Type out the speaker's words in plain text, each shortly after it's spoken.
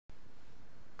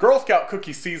Girl Scout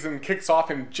cookie season kicks off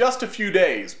in just a few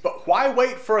days, but why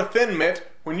wait for a Thin Mint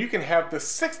when you can have the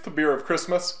 6th beer of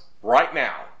Christmas right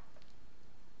now?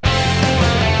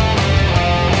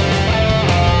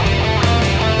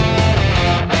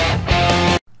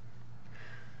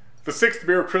 The 6th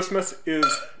beer of Christmas is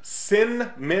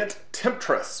Mint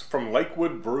Temptress from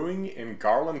Lakewood Brewing in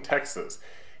Garland, Texas.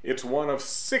 It's one of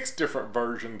 6 different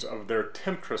versions of their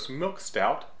Temptress milk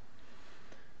stout.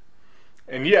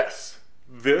 And yes,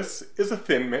 this is a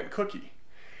Thin Mint cookie.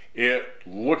 It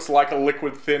looks like a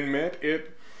liquid Thin Mint.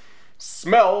 It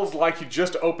smells like you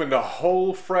just opened a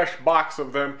whole fresh box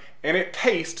of them, and it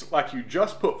tastes like you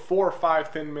just put 4 or 5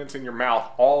 Thin Mints in your mouth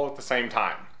all at the same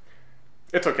time.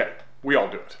 It's okay. We all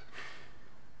do it.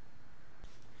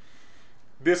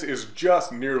 This is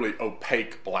just nearly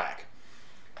opaque black.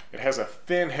 It has a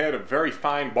thin head of very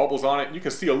fine bubbles on it. You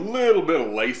can see a little bit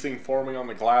of lacing forming on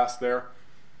the glass there.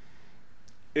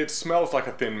 It smells like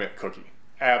a Thin Mint cookie.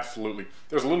 Absolutely.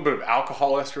 There's a little bit of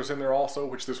alcohol esters in there also,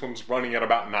 which this one's running at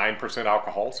about 9%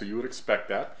 alcohol, so you would expect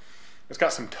that. It's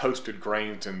got some toasted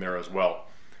grains in there as well.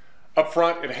 Up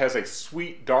front, it has a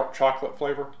sweet dark chocolate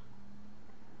flavor.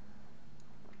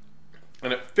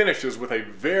 And it finishes with a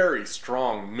very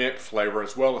strong mint flavor,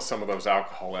 as well as some of those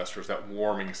alcohol esters, that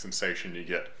warming sensation you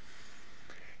get.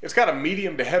 It's got a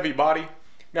medium to heavy body.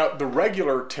 Now, the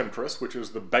regular Temptress, which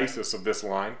is the basis of this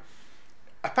line,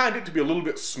 I find it to be a little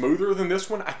bit smoother than this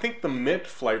one. I think the mint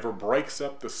flavor breaks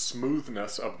up the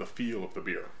smoothness of the feel of the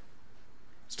beer.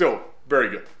 Still, very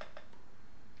good.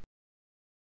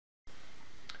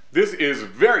 This is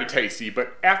very tasty,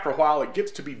 but after a while it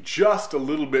gets to be just a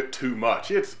little bit too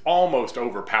much. It's almost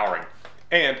overpowering.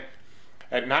 And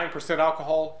at 9%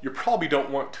 alcohol, you probably don't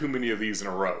want too many of these in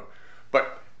a row.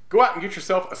 But go out and get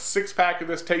yourself a 6-pack of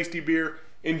this tasty beer.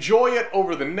 Enjoy it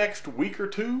over the next week or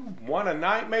two, one a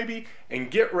night maybe,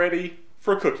 and get ready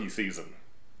for cookie season.